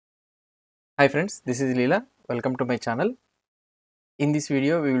Hi friends, this is Leela. Welcome to my channel. In this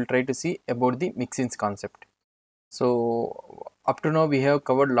video, we will try to see about the mixins concept. So up to now, we have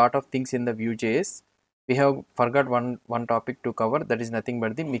covered lot of things in the Vue.js. We have forgot one topic to cover, that is nothing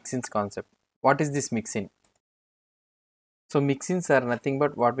but the mixins concept. What is this mixin? So mixins are nothing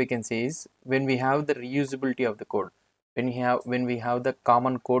but what we can say is when we have the reusability of the code, when we have the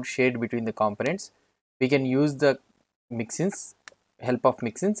common code shared between the components, we can use the mixins, help of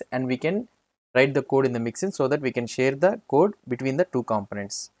mixins, and we can write the code in the mixin so that we can share the code between the two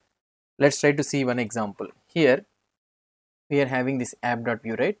components. Let's try to see one example. Here we are having this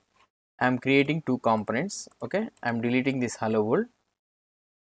app.vue, right? I am creating two components. Okay, I am deleting this hello world,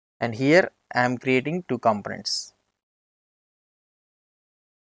 and here I am creating two components.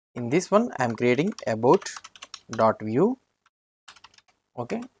 In this one I am creating about.vue,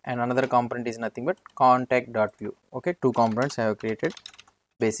 okay, and another component is nothing but contact.vue. Okay, two components I have created,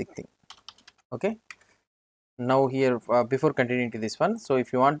 basic thing. Okay, now here before continuing to this one, so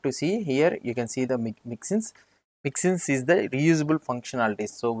if you want to see here, you can see the mixins. Mixins is the reusable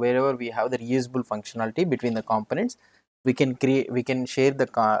functionalities. So wherever we have the reusable functionality between the components, we can share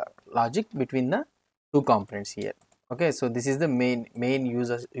the logic between the two components here. Okay, so this is the main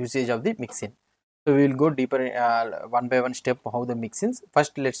usage of the mixin. So we will go deeper one by one step how the mixins.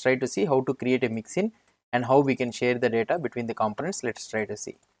 First, let's try to see how to create a mixin and how we can share the data between the components. Let's try to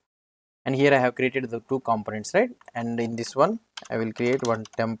see. And here I have created the two components, right? And in this one I will create one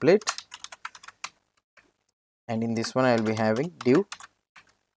template, and in this one I will be having div,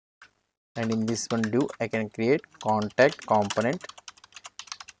 and in this one div I can create contact component.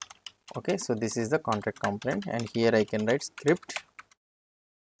 Okay, so this is the contact component, and here I can write script,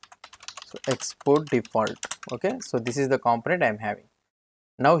 so export default. Okay, so this is the component I am having.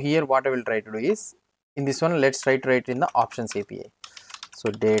 Now here what I will try to do is, in this one let's try to write in the options API.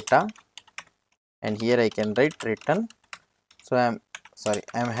 So data, and here I can write return. So I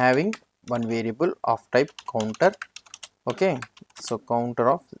am having one variable of type counter. Okay, so counter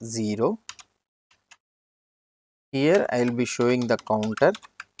of 0. Here I will be showing the counter,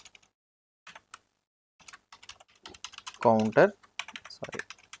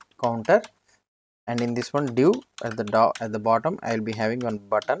 and in this one div at the bottom I will be having one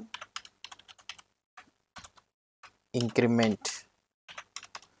button increment.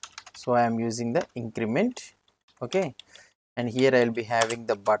 So I am using the increment. Okay, and here I will be having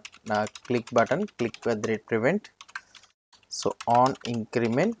the click button, click with rate prevent. So on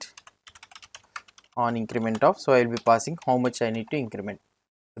increment of, so I will be passing how much I need to increment.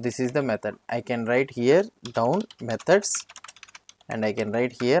 So this is the method. I can write here down methods, and I can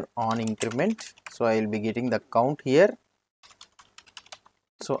write here on increment. So I will be getting the count here.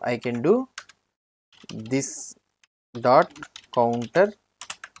 So I can do this dot counter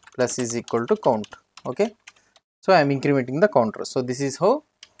plus is equal to count. Okay, so I am incrementing the counter. So this is how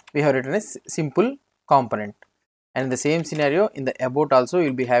we have written a simple component. And in the same scenario, in the about also we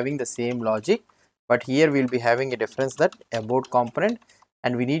will be having the same logic, but here we will be having a difference, that about component,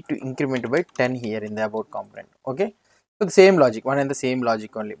 and we need to increment by 10 here in the about component. Okay, so the same logic, one and the same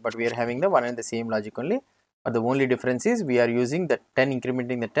logic only, but we are having the one and the same logic only, but the only difference is we are using the 10,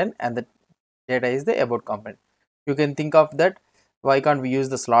 incrementing the 10, and the data is the about component. You can think of that, why can't we use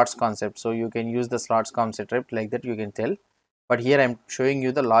the slots concept? So you can use the slots concept, right? Like that you can tell, but here I am showing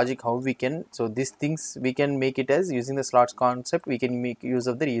you the logic how we can. So these things we can make it as using the slots concept, we can make use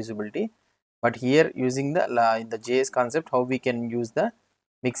of the reusability, but here using the JS concept how we can use the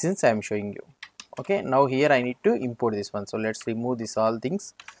mixins I am showing you. Okay, now here I need to import this one. So let's remove this all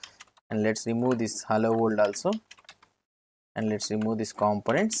things, and let's remove this hello world also, and let's remove these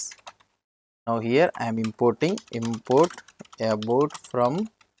components. Now here I am importing import about from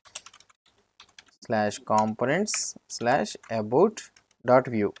 /components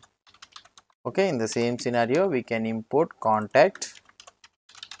 /about.vue. Okay, in the same scenario we can import contact,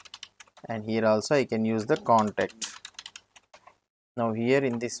 and here also I can use the contact. Now here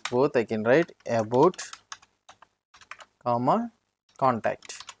in this both I can write about comma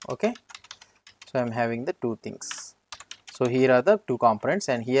contact. Okay, so I am having the two things. So here are the two components,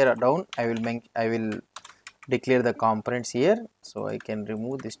 and here down I will declare the components here. So I can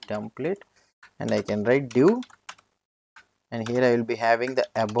remove this template, and I can write div, and here I will be having the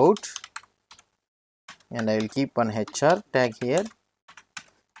about, and I will keep one HR tag here,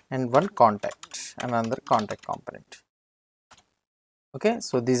 and one contact, another contact component. Okay,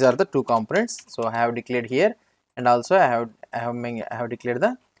 so these are the two components. So I have declared here, and also I have declared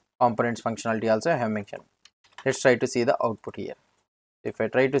the components functionality also I have mentioned. Let's try to see the output here. If I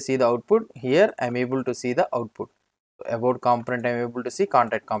try to see the output here, I am able to see the output. So about component I am able to see,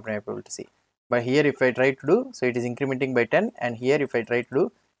 contact component I am able to see. but here if I try to do, so it is incrementing by 10, and here if I try to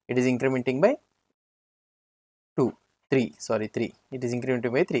do, it is incrementing by 3, it is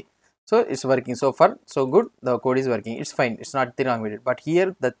incrementing by 3. So it's working so far, so good, the code is working, it's fine, it's not the wrong with it. But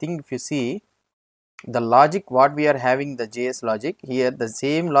here the thing, if you see the logic, what we are having, the JS logic, here the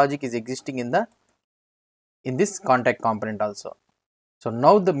same logic is existing in this contact component also. So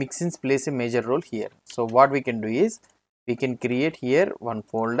now the mixins plays a major role here. So what we can do is, we can create here one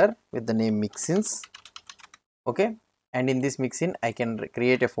folder with the name mixins, okay, and in this mixin I can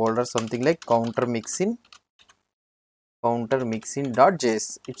create a folder something like counter mixin.js.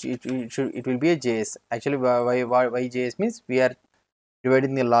 It will be a JS. Actually, why JS means we are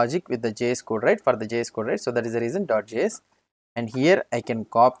dividing the logic with the JS code, right, for the JS code, right? So that is the reason .js, and here I can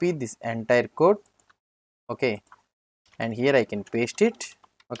copy this entire code, okay, and here I can paste it,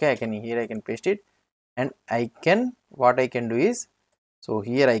 okay, I can paste it, and what I can do is, so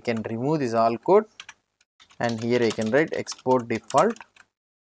here I can remove this all code, and here I can write export default,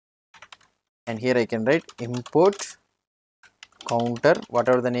 and here I can write import counter,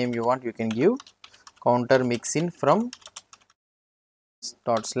 whatever the name you want you can give, counter mixin from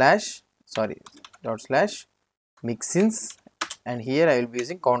dot slash mixins, and here I will be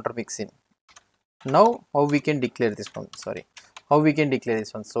using counter mixin. Now how we can declare this one,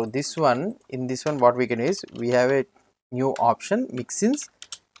 so this one, in this one what we can do is, we have a new option mixins,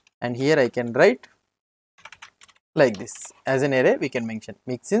 and here I can write like this, as an array we can mention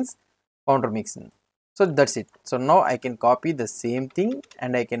mixins counter mixin. So that's it. So now I can copy the same thing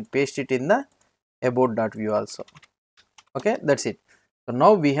and I can paste it in the about.vue also, okay, that's it. So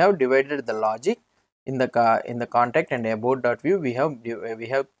now we have divided the logic in the contact and about.vue. We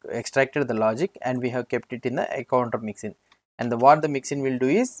have extracted the logic and we have kept it in the counter mixin, and what the mixin will do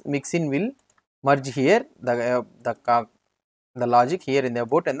is, mixin will merge here the logic here in the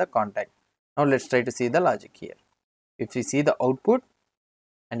about and the contact. Now let's try to see the logic here. If we see the output,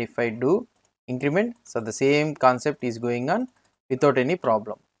 and if I do increment, so the same concept is going on without any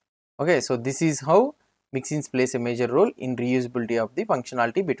problem, okay. So this is how mixins plays a major role in reusability of the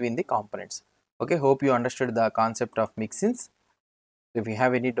functionality between the components, okay. Hope you understood the concept of mixins. If you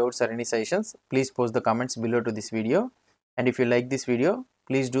have any doubts or any suggestions, please post the comments below to this video, and if you like this video,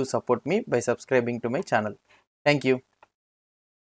 please do support me by subscribing to my channel. Thank you.